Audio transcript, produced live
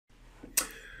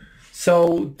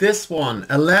So this one,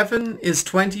 11 is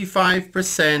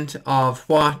 25% of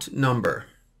what number?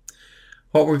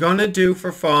 What we're going to do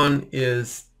for fun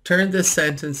is turn this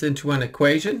sentence into an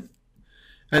equation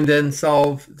and then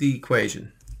solve the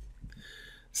equation.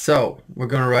 So we're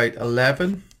going to write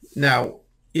 11. Now,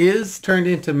 is turned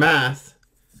into math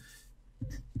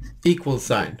equal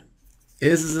sign.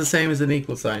 Is the same as an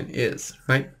equal sign, is,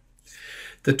 right?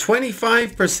 The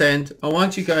 25%, I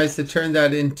want you guys to turn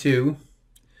that into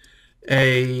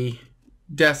a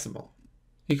decimal.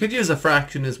 You could use a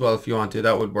fraction as well if you want to.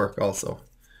 That would work also.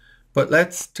 But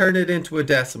let's turn it into a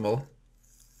decimal.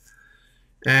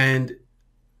 And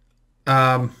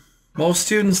most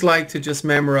students like to just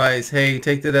memorize, hey,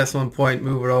 take the decimal point,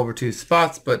 move it over 2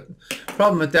 spots. But the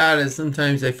problem with that is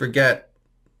sometimes they forget,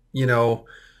 you know,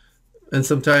 and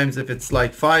sometimes if it's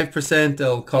like 5%,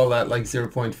 they'll call that like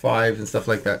 0.5 and stuff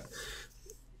like that.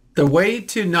 The way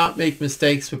to not make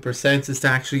mistakes with percents is to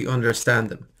actually understand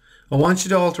them. I want you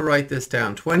to all to write this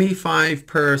down.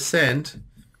 25%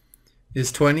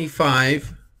 is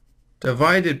 25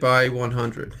 divided by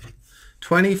 100.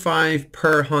 25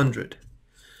 per 100.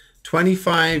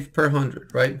 25 per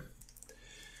 100, right?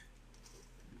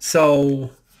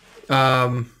 So,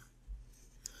 and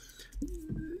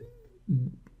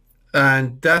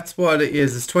that's what it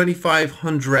is. It's 25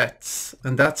 hundredths,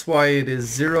 and that's why it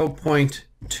is 0.25.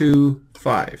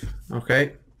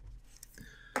 Okay,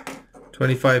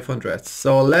 25 hundredths.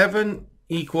 So 11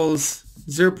 equals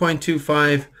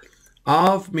 0.25.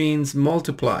 Of means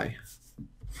multiply.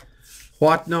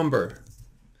 What number?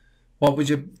 What would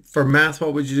you, for math,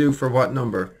 what would you do for what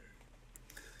number?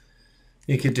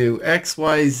 You could do X,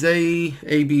 Y, Z,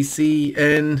 A, B, C,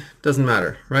 N, doesn't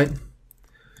matter, right?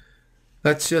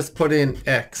 Let's just put in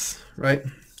X, right?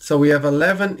 So we have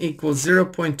 11 equals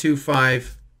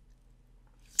 0.25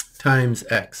 times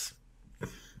X.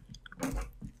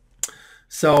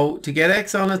 So to get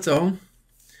X on its own,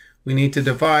 we need to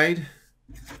divide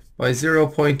by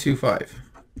 0.25.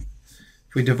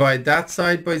 If we divide that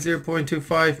side by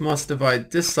 0.25, must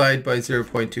divide this side by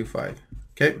 0.25.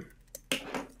 Okay?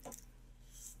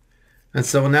 And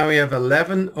so now we have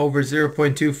 11 over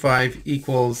 0.25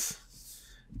 equals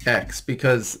X,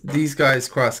 because these guys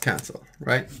cross cancel,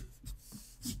 right?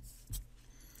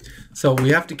 So we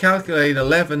have to calculate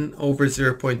 11 over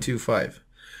 0.25.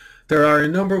 There are a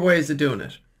number of ways of doing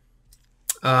it.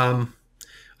 I'll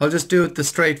just do it the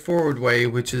straightforward way,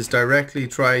 which is directly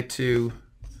try to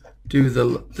do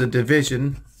the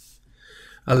division.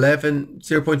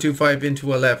 0.25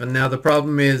 into 11. Now the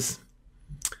problem is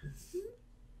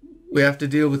we have to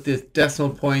deal with this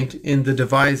decimal point in the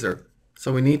divisor.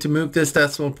 So we need to move this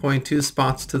decimal point 2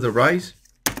 spots to the right.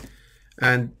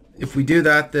 And if we do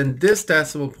that, then this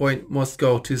decimal point must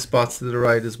go 2 spots to the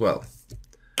right as well.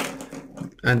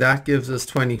 And that gives us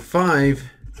 25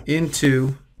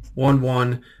 into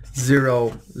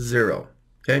 1100.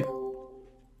 Okay.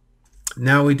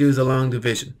 Now we do the long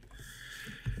division.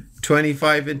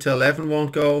 25 into 11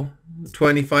 won't go.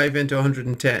 25 into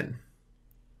 110.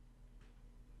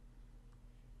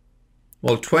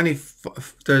 Well,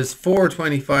 there's 4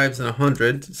 25s and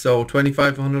 100, so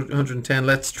 25, 100, 110.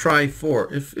 Let's try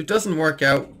 4. If it doesn't work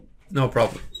out, no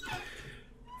problem.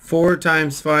 4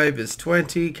 times 5 is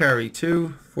 20, carry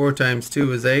 2. 4 times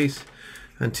 2 is 8,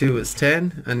 and 2 is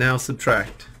 10. And now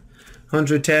subtract.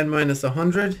 110 minus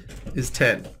 100 is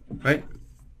 10, right?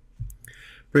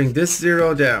 Bring this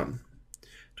 0 down.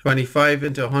 25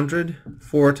 into 100,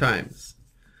 4 times.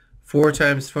 4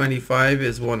 times 25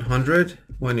 is 100.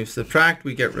 When you subtract,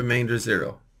 we get remainder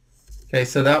 0. Okay,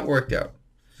 so that worked out.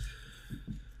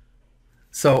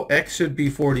 So X should be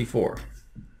 44,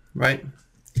 right?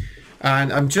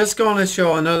 And I'm just going to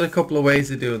show another couple of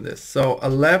ways of doing this. So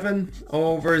 11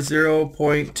 over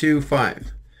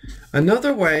 0.25.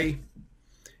 Another way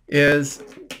is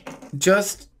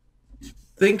just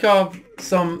think of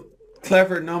some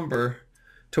clever number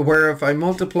to where if I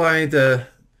multiply the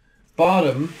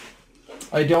bottom,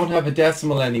 I don't have a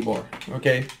decimal anymore,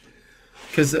 okay?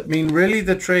 Because, I mean, really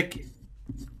the trick,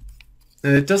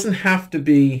 and it doesn't have to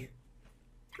be,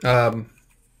 we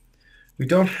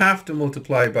don't have to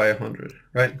multiply by 100,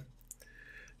 right?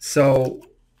 So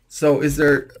is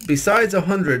there, besides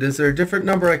 100, is there a different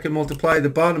number I can multiply the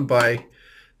bottom by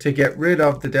to get rid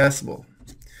of the decimal?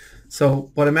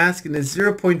 So what I'm asking is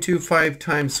 0.25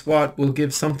 times what will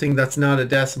give something that's not a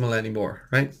decimal anymore,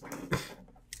 right?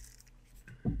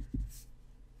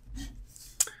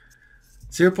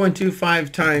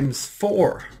 0.25 times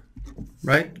 4,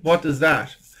 right? What is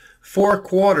that? 4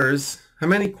 quarters. How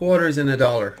many quarters in a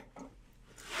dollar?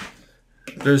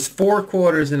 There's 4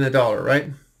 quarters in a dollar,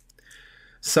 right?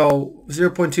 So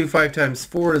 0.25 times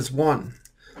 4 is 1.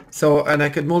 So, and I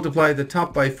could multiply the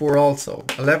top by 4 also.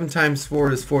 11 times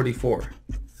 4 is 44.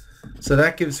 So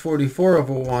that gives 44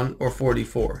 over 1, or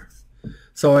 44.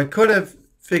 So I could have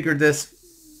figured this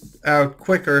out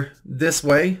quicker this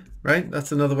way, right?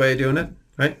 That's another way of doing it,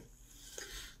 right?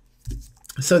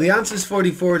 So the answer is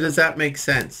 44. Does that make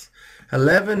sense?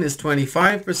 11 is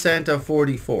 25% of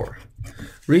 44.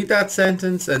 Read that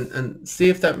sentence and see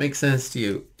if that makes sense to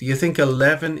you. Do you think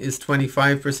 11 is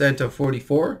 25% of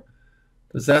 44?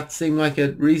 Does that seem like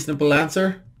a reasonable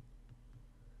answer?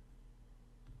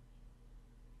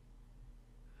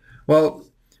 Well,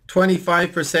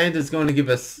 25% is going to give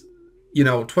us,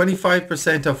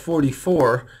 25% of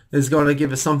 44 is going to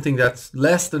give us something that's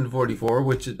less than 44,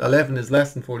 which 11 is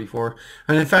less than 44.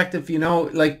 And in fact, if you know,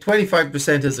 like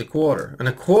 25% is a quarter, and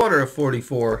a quarter of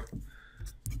 44,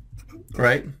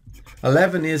 right?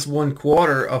 11 is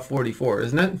 1/4 of 44,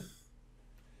 isn't it?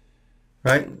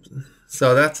 Right?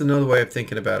 So that's another way of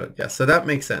thinking about it. Yeah, so that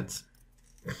makes sense.